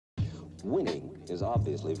Winning is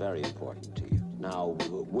obviously very important to you. Now,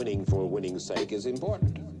 winning for winning's sake is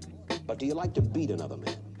important. But do you like to beat another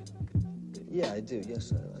man? Yeah, I do.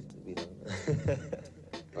 Yes, I like to beat him.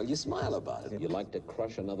 Well, you smile about it. You like to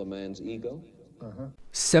crush another man's ego?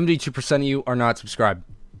 72% of you are not subscribed.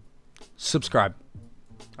 Subscribe.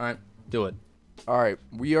 All right, do it. All right,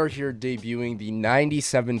 we are here debuting the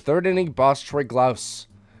 97 third inning boss Troy Glaus.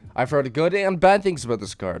 I've heard good and bad things about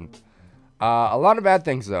this card. A lot of bad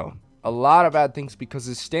things, though. A lot of bad things because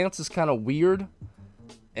his stance is kind of weird.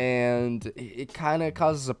 And it kind of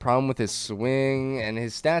causes a problem with his swing. And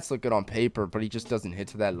his stats look good on paper, but he just doesn't hit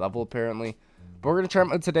to that level, apparently. But we're going to try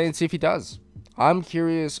him out today and see if he does. I'm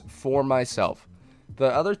curious for myself. The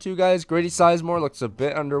other two guys, Grady Sizemore looks a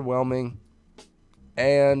bit underwhelming.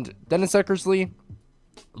 And Dennis Eckersley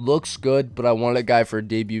looks good, but I wanted a guy for a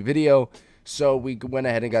debut video. So we went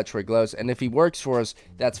ahead and got Troy Glaus. And if he works for us,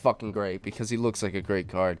 that's fucking great because he looks like a great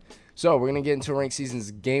card. So we're going to get into a ranked seasons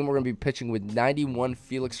game. We're going to be pitching with 91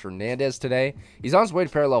 Felix Hernandez today. He's on his way to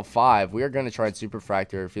parallel 5. We are going to try and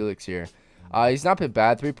superfractor Felix here. He's not been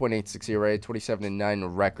bad. 3.86 ERA,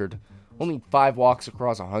 27-9 record. Only 5 walks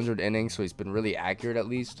across 100 innings, so he's been really accurate at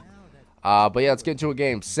least. But yeah, let's get into a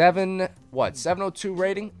game. 702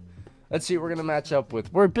 rating. Let's see what we're going to match up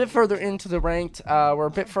with. We're a bit further into the ranked. We're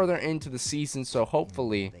a bit further into the season, so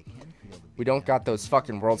hopefully we don't got those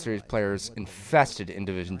fucking World Series players infested in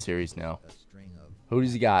Division Series now. Who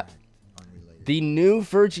does he got? The new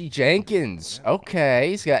Fergie Jenkins. Okay,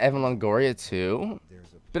 he's got Evan Longoria too.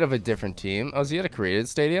 Bit of a different team. Oh, is he at a created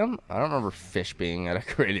stadium? I don't remember Fish being at a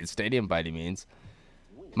created stadium by any means.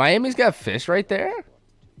 Miami's got Fish right there?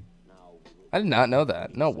 I did not know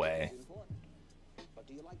that. No way.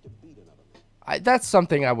 That's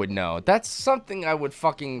something I would know. That's something I would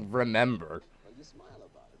fucking remember.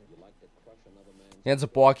 He ends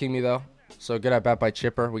up walking me, though. So good at bat by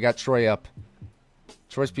Chipper. We got Troy up.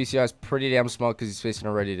 Troy's PCI is pretty damn small because he's facing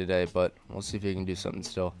a ready today, but we'll see if he can do something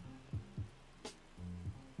still.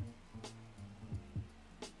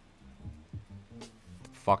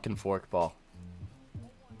 Fucking forkball.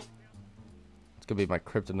 It's going to be my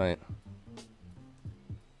kryptonite.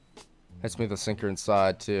 Hits me with a sinker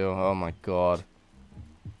inside, too. Oh, my God.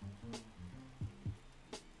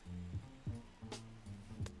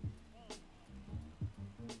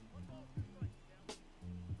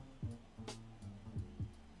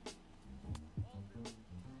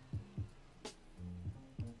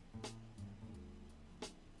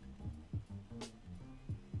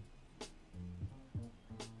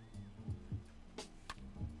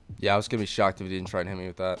 Yeah, I was going to be shocked if he didn't try and hit me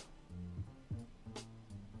with that.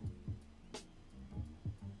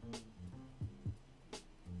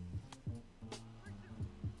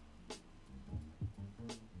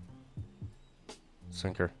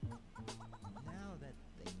 Sinker. Now that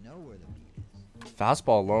they know where the meat is,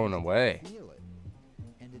 fastball low and away. feel it,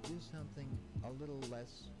 and to do something a little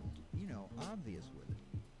less, obvious with it.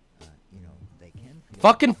 They can feel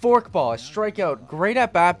Fucking forkball. A strikeout. Great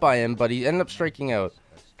at bat by him, but he ended up striking out.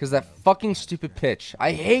 Because that fucking stupid pitch.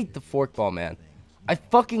 I hate the forkball, man. I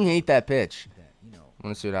fucking hate that pitch. I'm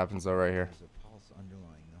going to see what happens, though, right here. there's a pulse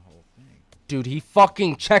underlying the whole thing. Dude, he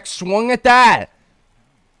fucking check swung at that.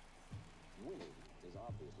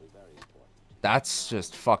 That's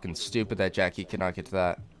just fucking stupid that Jackie cannot get to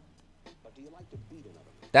that.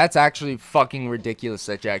 That's actually fucking ridiculous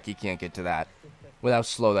that Jackie can't get to that. With how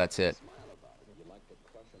slow that's hit.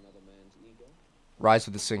 Rise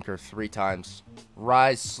with the sinker 3 times.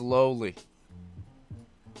 Rise slowly.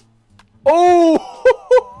 Oh!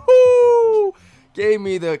 Gave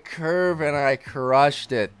me the curve and I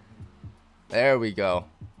crushed it. There we go.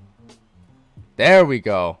 There we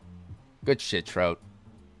go. Good shit, Trout.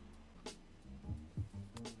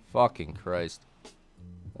 Fucking Christ.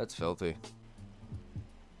 That's filthy.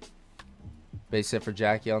 Base hit for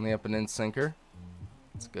Jackie on the up and in sinker.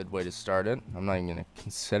 That's a good way to start it. I'm not even going to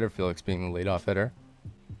consider Felix being the leadoff hitter.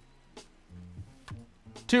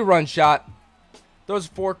 2-run shot. Throws a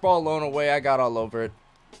forkball lone away. I got all over it.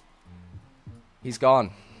 He's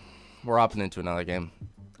gone. We're hopping into another game.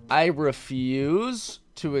 I refuse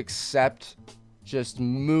to accept just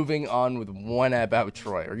moving on with one at-bat with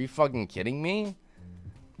Troy. Are you fucking kidding me?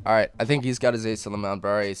 Alright, I think he's got his ace on the mound, but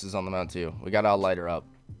our ace is on the mound too. We got to light her up.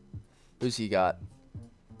 Who's he got?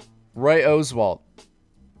 Roy Oswalt.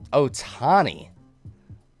 Ohtani.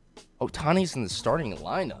 Ohtani's in the starting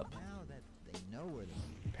lineup. Now that they know where the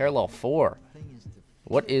meat is, Parallel 4. the thing is to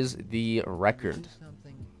What is the record? do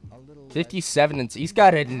something a little less. 57, and he's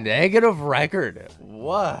got a negative record.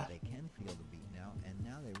 What? They can feel the beat now, and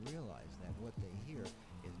now they realize that what they hear is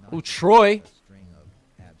not Ooh, Troy. a string of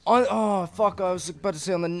abs- Oh, fuck, I was about to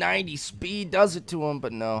say on the 90 speed does it to him,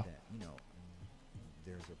 but no. That, you know,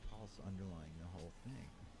 there's a pulse underlying the whole thing,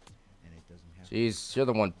 and it doesn't have. Jeez, you're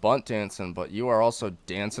the one bunt dancing, but you are also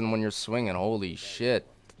dancing when you're swinging. Holy shit.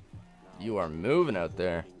 You are moving out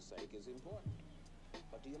there.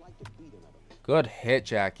 Good hit,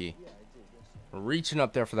 Jackie. Reaching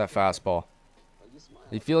up there for that fastball.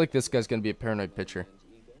 You feel like this guy's going to be a paranoid pitcher.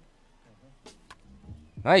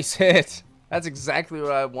 Nice hit. That's exactly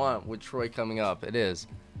what I want with Troy coming up. It is.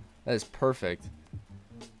 That is perfect.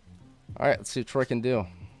 All right, let's see what Troy can do.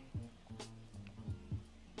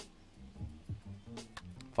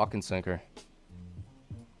 Fucking sinker.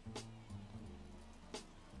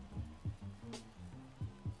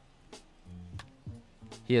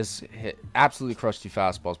 He has hit absolutely crushed 2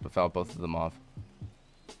 fastballs, but fouled both of them off.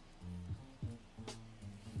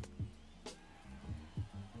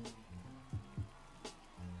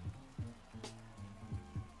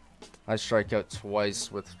 I strike out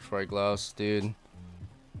twice with Troy Glaus, dude.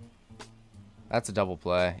 That's a double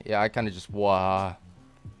play. Yeah, I kind of just, why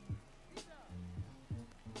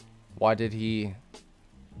did he?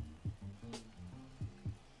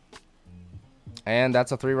 And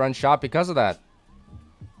that's a 3-run shot because of that.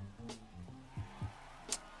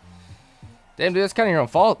 Damn, dude, that's kind of your own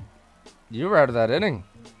fault. You were out of that inning.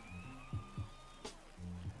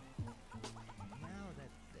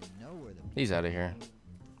 He's out of here.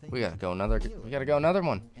 We gotta go another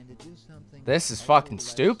one. This is fucking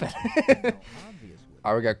stupid.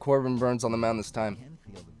 Alright, we got Corbin Burns on the mound this time.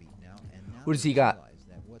 Who does he got?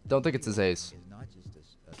 Don't think it's his ace.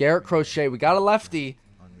 Garrett Crochet. We got a lefty.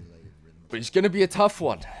 But he's gonna be a tough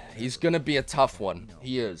one. He's gonna be a tough one.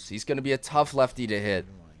 He is. He's gonna be a tough lefty to hit.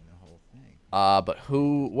 But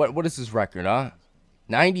what is his record, huh?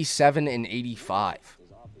 97 and 85.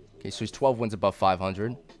 Okay, so he's 12 wins above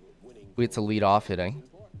 500. We get to lead off hitting.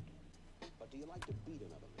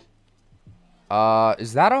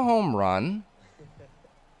 Is that a home run?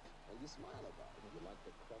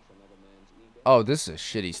 Oh, this is a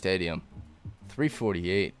shitty stadium.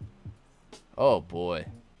 348. Oh, boy.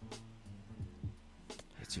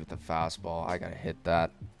 Hits you with the fastball. I gotta hit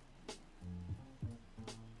that.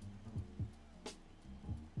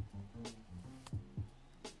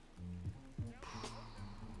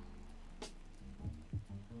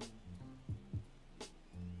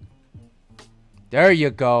 There you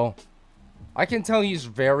go. I can tell he's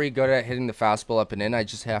very good at hitting the fastball up and in. I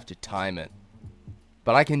just have to time it.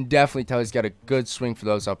 But I can definitely tell he's got a good swing for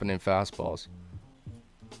those up and in fastballs.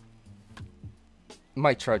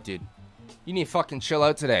 Mike Trout, dude. You need to fucking chill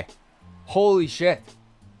out today. Holy shit.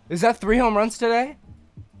 Is that 3 home runs today?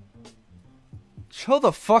 Chill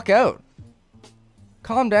the fuck out.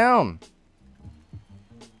 Calm down.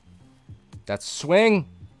 That swing.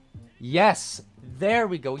 Yes. There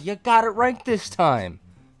we go. You got it right this time.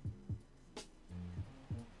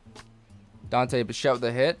 Dante Bichette with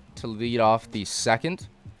a hit to lead off the second.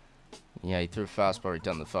 Yeah, he threw a fastball right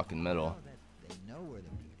down the fucking middle.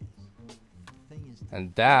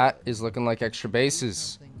 And that is looking like extra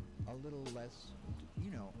bases.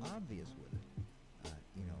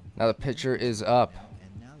 Now the pitcher is up.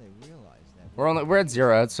 We're at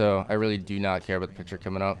 0 outs, so I really do not care about the pitcher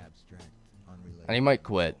coming up. And he might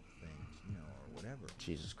quit.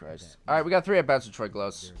 Jesus Christ. Alright, we got 3 at-bats with Troy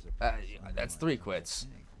Glaus. That's 3 quits.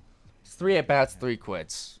 It's 3 at-bats, 3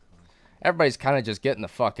 quits. Everybody's kind of just getting the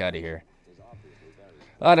fuck out of here.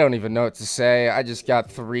 I don't even know what to say. I just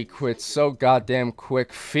got 3 quits so goddamn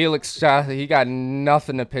quick. Felix, he got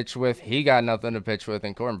nothing to pitch with. He got nothing to pitch with.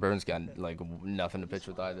 And Corbin Burns got, like, nothing to pitch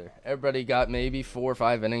with either. Everybody got maybe 4 or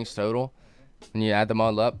 5 innings total. And you add them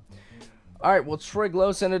all up. Alright, well, Troy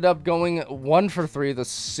Glaus ended up going 1 for 3 with a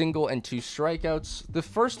single and 2 strikeouts. The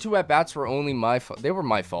first 2 at-bats were only my fault. They were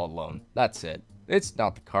my fault alone. That's it. It's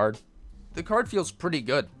not the card. The card feels pretty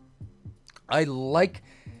good. I like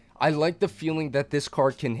the feeling that this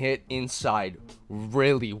card can hit inside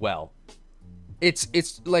really well.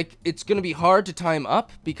 It's like, it's going to be hard to time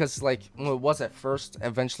up because, like, well, it was at first.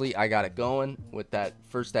 Eventually, I got it going with that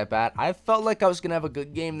first at-bat. I felt like I was going to have a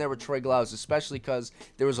good game there with Troy Glaus, especially because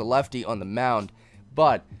there was a lefty on the mound.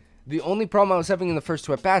 But the only problem I was having in the first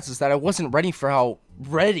 2 at-bats is that I wasn't ready for how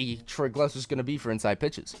ready Troy Glaus was going to be for inside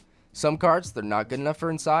pitches. Some cards, they're not good enough for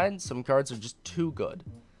inside. Some cards are just too good.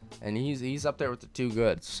 And he's up there with the too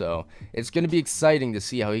good. So it's going to be exciting to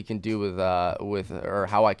see how he can do with or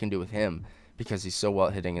how I can do with him. Because he's so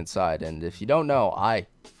well hitting inside. And if you don't know, I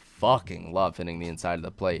fucking love hitting the inside of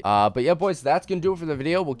the plate. But yeah, boys, that's going to do it for the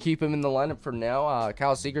video. We'll keep him in the lineup for now.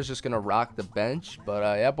 Kyle Seager's just going to rock the bench.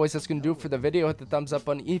 But yeah, boys, that's going to do it for the video. Hit the thumbs up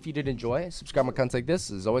button if you did enjoy. Subscribe my content like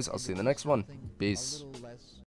this. As always, I'll see you in the next one. Peace.